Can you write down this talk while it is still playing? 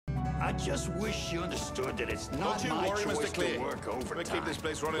I just wish you understood that it's not Don't you my worry, choice Mr. Clear. to work overtime. We keep this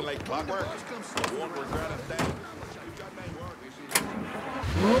place running like clockwork. You won't regret a thing.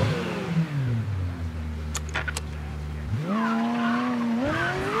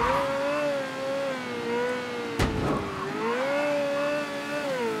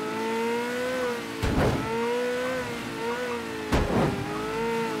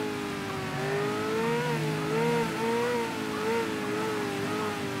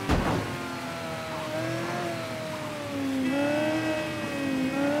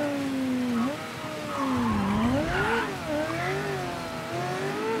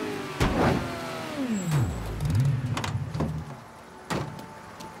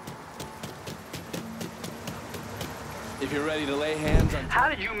 If you're ready to lay hands on... How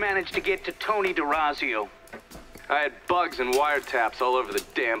did you manage to get to Tony DeRazio? I had bugs and wiretaps all over the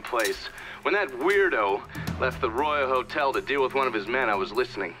damn place. When that weirdo left the Royal Hotel to deal with one of his men, I was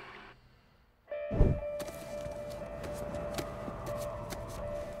listening.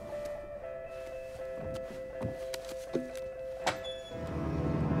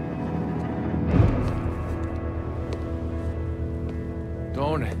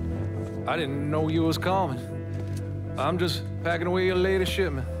 Tony, I didn't know you was coming. I'm just packing away your latest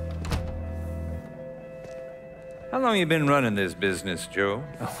shipment. How long you been running this business, Joe?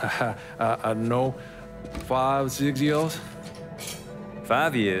 I know, 5, 6 years.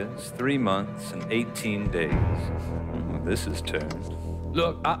 5 years, 3 months, and 18 days. This is turned.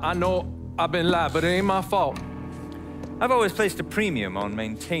 Look, I know I've been lied, but it ain't my fault. I've always placed a premium on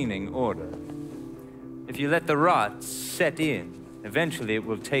maintaining order. If you let the rot set in, eventually it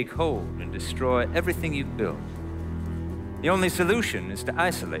will take hold and destroy everything you've built. The only solution is to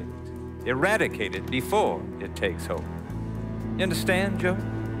isolate it, eradicate it before it takes hold. You understand, Joe?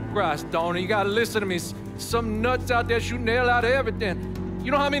 Christ, Tony, you gotta listen to me. Some nuts out there shooting the hell out of everything. You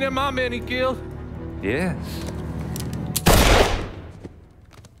know how many of my men he killed? Yes.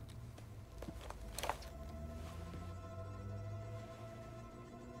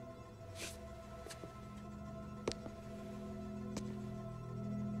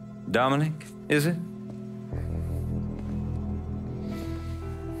 Dominic, is it?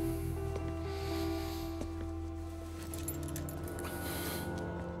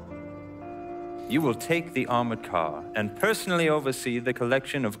 You will take the armored car and personally oversee the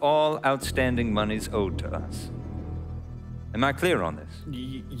collection of all outstanding monies owed to us. Am I clear on this?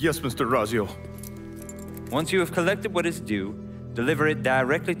 Yes, Mr. Razio. Once you have collected what is due, deliver it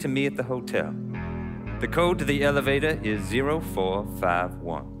directly to me at the hotel. The code to the elevator is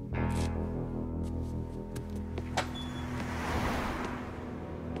 0451.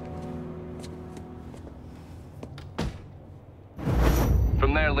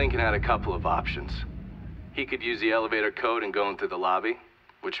 From there, Lincoln had a couple of options. He could use the elevator code and go into the lobby,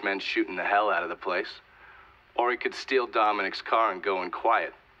 which meant shooting the hell out of the place. Or he could steal Dominic's car and go in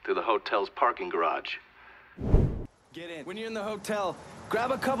quiet through the hotel's parking garage. Get in. When you're in the hotel,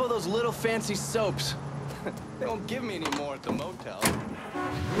 grab a couple of those little fancy soaps. They don't give me any more at the motel.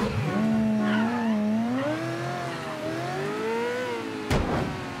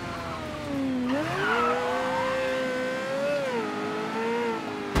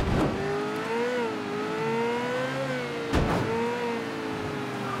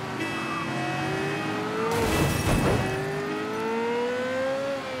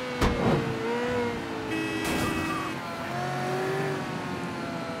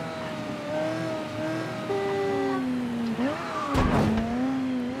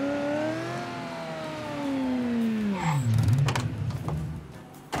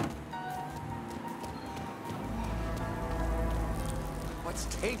 What's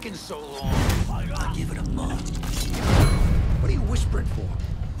taking so long? I'll give it a month. What are you whispering for?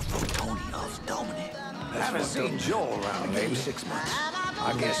 From Tony of Dominic. I haven't seen Joel around maybe 6 months.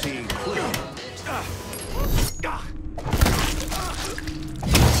 I guess he quit.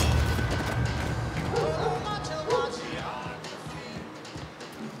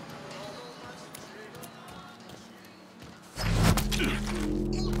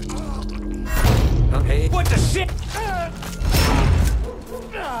 Hey. What the shit?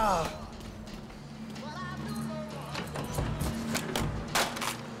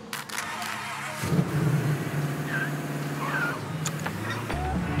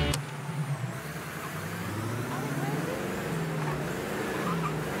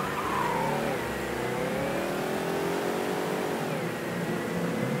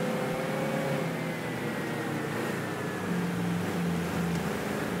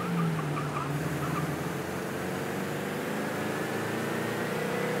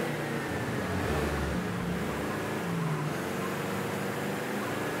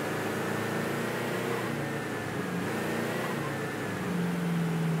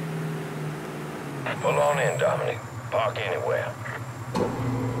 Pull on in, Dominic. Park anywhere.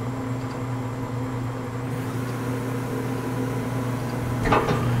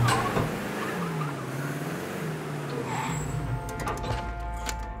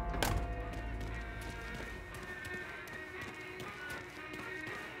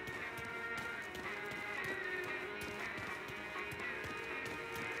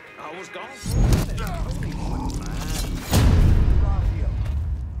 I was gone.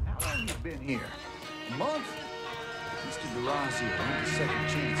 How long you been here? A month? Mr. DeRazio, ain't a second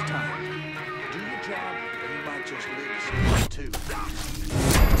chance time. Do your job, and you might just live to see it too.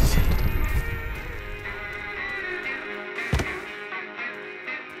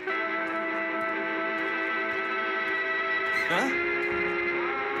 Huh?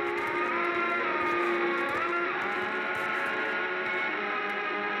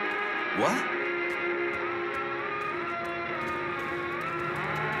 What?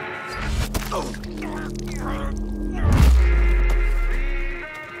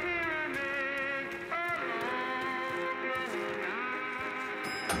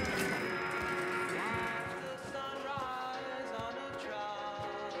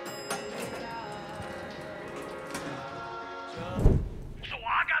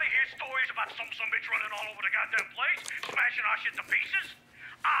 Some bitch running all over the goddamn place, smashing our shit to pieces.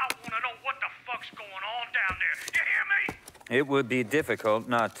 I want to know what the fuck's going on down there. You hear me? It would be difficult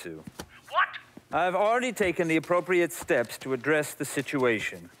not to. What? I've already taken the appropriate steps to address the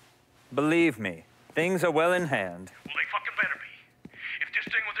situation. Believe me, things are well in hand. Well, they fucking better be. If this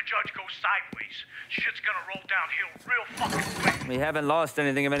thing with the judge goes sideways, shit's gonna roll downhill real fucking quick. We haven't lost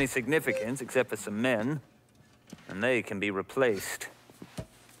anything of any significance except for some men, and they can be replaced.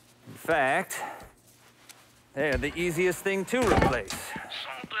 In fact, they're the easiest thing to replace.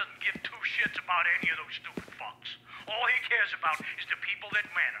 Saul doesn't give two shits about any of those stupid fucks. All he cares about is the people that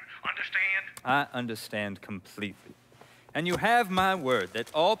matter. Understand? I understand completely. And you have my word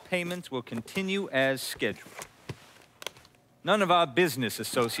that all payments will continue as scheduled. None of our business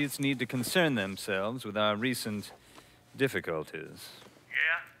associates need to concern themselves with our recent difficulties.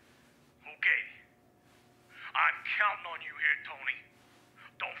 Yeah? Okay. I'm counting on you here, Tony.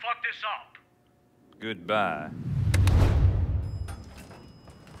 Don't fuck this up. Goodbye.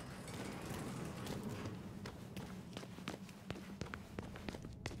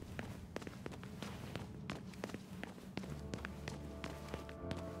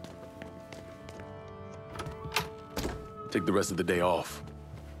 Take the rest of the day off.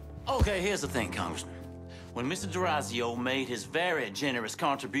 Okay, here's the thing, Congressman. When Mr. DeRazio made his very generous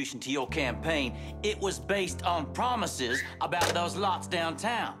contribution to your campaign, it was based on promises about those lots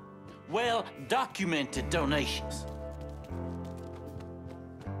downtown. Well-documented donations.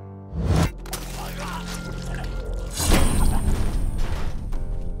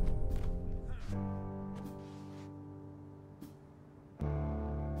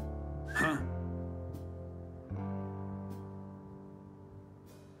 Huh?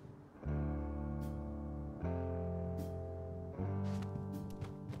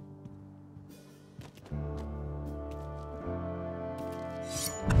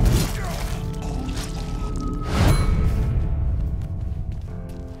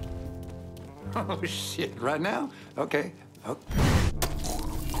 Oh, shit. Right now? Okay.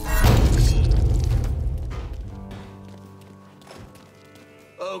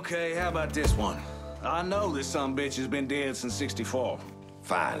 Okay, how about this one? I know this sumbitch has been dead since '64.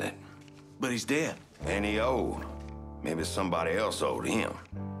 File it. But he's dead. And he owed. Maybe somebody else owed him.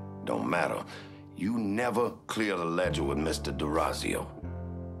 Don't matter. You never clear the ledger with Mr. DeRazio.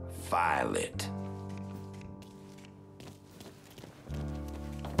 File it.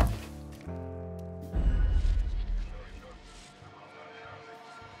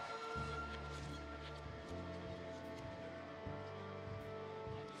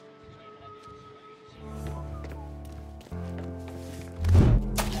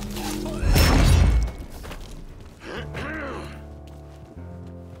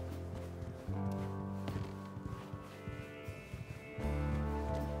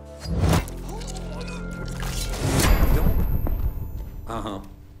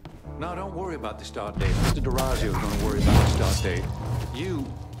 No, don't worry about the start date. Mr. DeRazio is going to worry about the start date.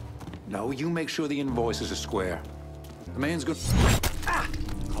 You make sure the invoices are square. The man's good. Ah!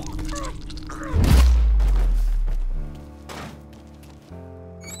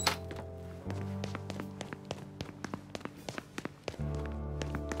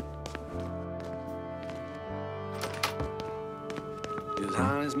 His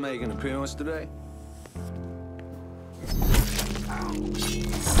Highness make an appearance today?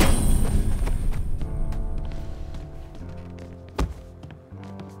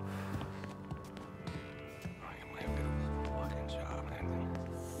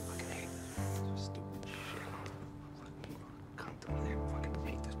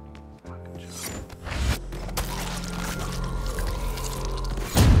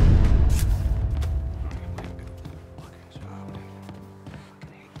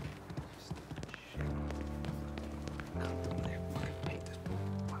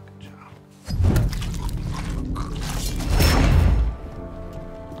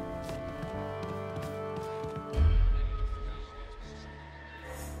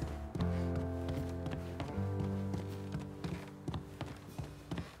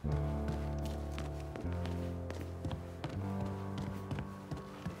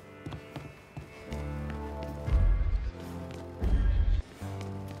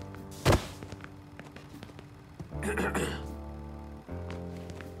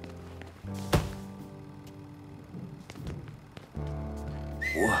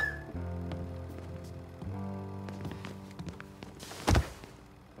 What?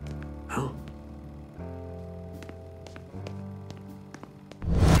 Huh?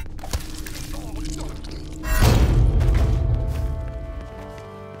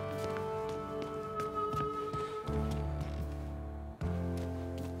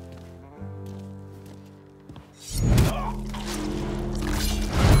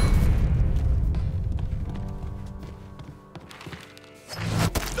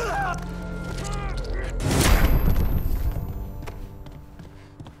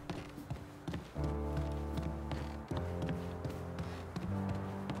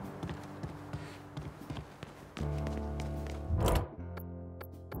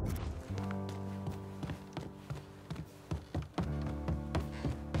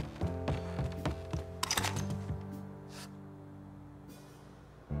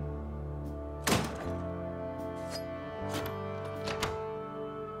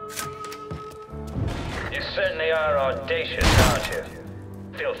 You certainly are audacious, aren't you?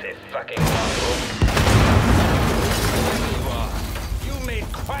 Filthy fucking mongrel. There you are. You made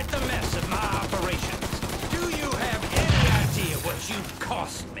quite the mess of my operations. Do you have any idea what you've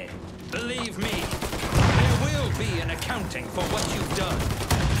cost me? Believe me, there will be an accounting for what you've done.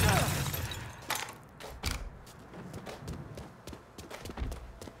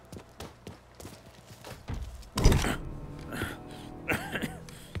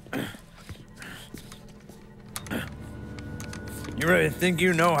 You really think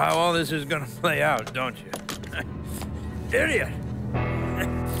you know how all this is gonna play out, don't you? Idiot!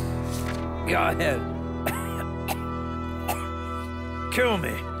 Go ahead. Kill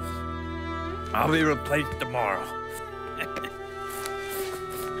me. I'll be replaced tomorrow.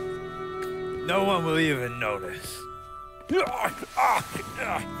 No one will even notice. You're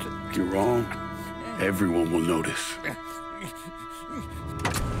wrong. Everyone will notice.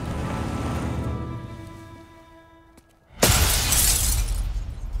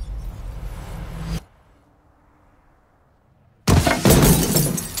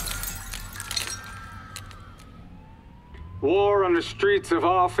 War on the streets of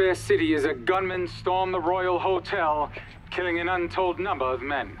our fair city as a gunman stormed the Royal Hotel, killing an untold number of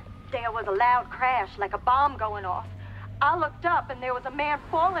men. There was a loud crash, like a bomb going off. I looked up and there was a man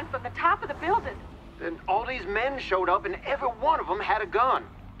falling from the top of the building. Then all these men showed up and every one of them had a gun.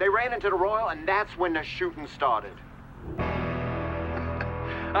 They ran into the Royal and that's when the shooting started.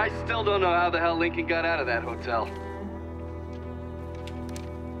 I still don't know how the hell Lincoln got out of that hotel.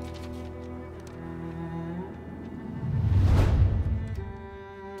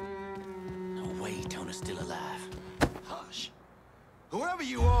 Still alive. Hush. Whoever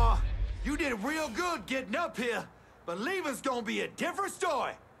you are, you did real good getting up here, but leaving's gonna be a different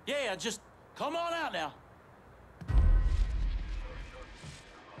story. Yeah, just come on out now.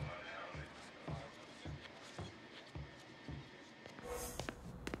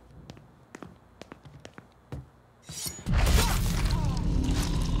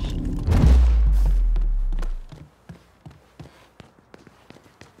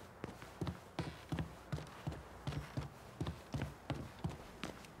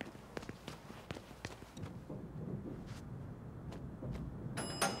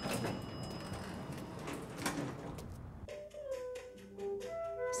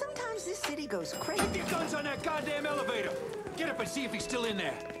 Sometimes this city goes crazy. Keep your guns on that goddamn elevator. Get up and see if he's still in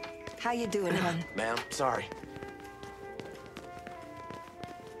there. How you doing, hon? Ma'am, sorry.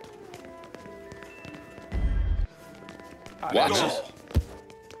 Watch us.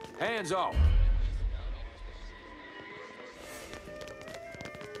 Hands off.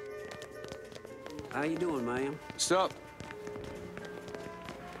 How you doing, ma'am? What's up?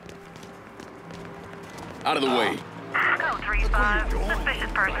 Out of the way. Code 3-5.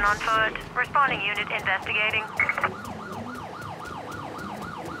 Suspicious person on foot. Responding unit investigating.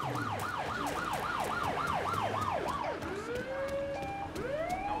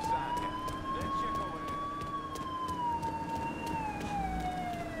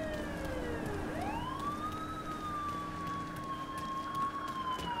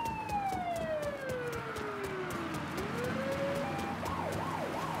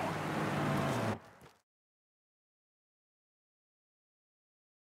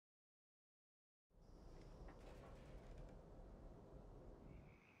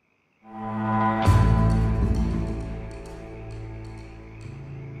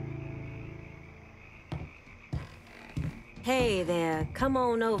 Hey there, come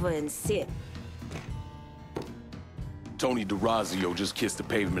on over and sit. Tony DeRazio just kissed the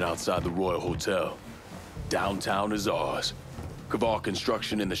pavement outside the Royal Hotel. Downtown is ours. Kavar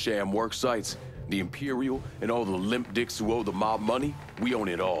Construction and the sham work sites, the Imperial, and all the limp dicks who owe the mob money, we own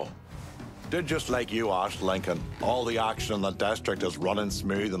it all. Did just like you asked, Lincoln. All the action in the district is running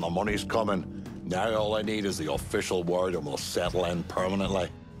smooth and the money's coming. Now all I need is the official word and we'll settle in permanently.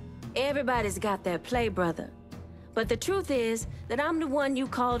 Everybody's got their play, brother. But the truth is that I'm the one you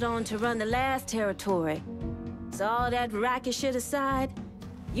called on to run the last territory. So all that racket shit aside,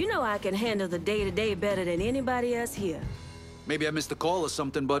 you know I can handle the day-to-day better than anybody else here. Maybe I missed a call or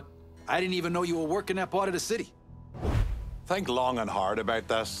something, but I didn't even know you were working that part of the city. Think long and hard about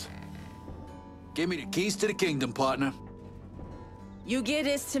this. Give me the keys to the kingdom, partner. You give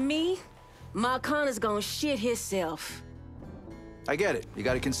this to me, Mark Connor's gonna shit himself. I get it. You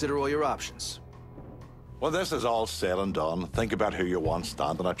gotta consider all your options. When this is all said and done, think about who you want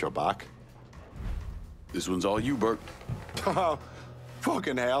standing at your back. This one's all you, Bert.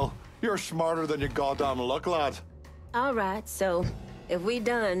 Fucking hell. You're smarter than you goddamn look, lad. All right, so if we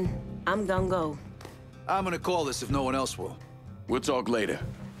done, I'm gonna go. I'm gonna call this if no one else will. We'll talk later.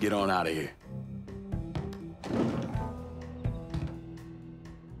 Get on out of here.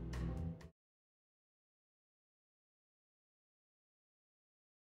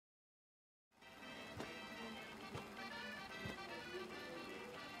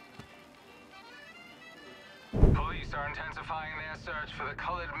 Police are intensifying their search for the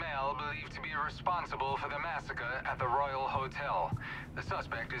colored male believed to be responsible for the massacre at the Royal Hotel. The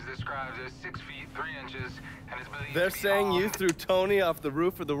suspect is described as 6 feet 3 inches and is believed They're to be saying you armed. threw Tony off the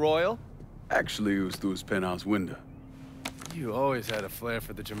roof of the Royal? Actually, it was through his penthouse window. You always had a flair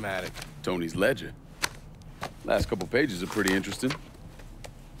for the dramatic. Tony's ledger. Last couple pages are pretty interesting.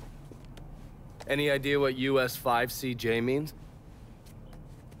 Any idea what US 5CJ means?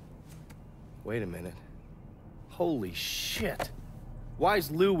 Wait a minute. Holy shit. Why is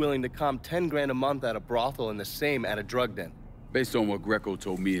Lou willing to comp 10 grand a month at a brothel and the same at a drug den? Based on what Greco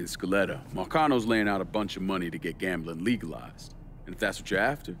told me in Scaletta, Marcano's laying out a bunch of money to get gambling legalized. And if that's what you're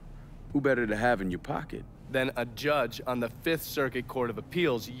after, who better to have in your pocket? Then a judge on the 5th Circuit Court of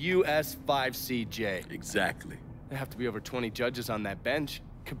Appeals, US 5CJ. Exactly. There have to be over 20 judges on that bench.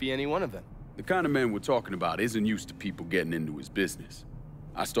 Could be any one of them. The kind of man we're talking about isn't used to people getting into his business.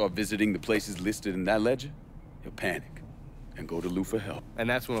 I start visiting the places listed in that ledger, he'll panic and go to Lou for help. And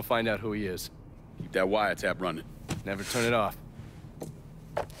that's when we'll find out who he is. Keep that wiretap running. Never turn it off.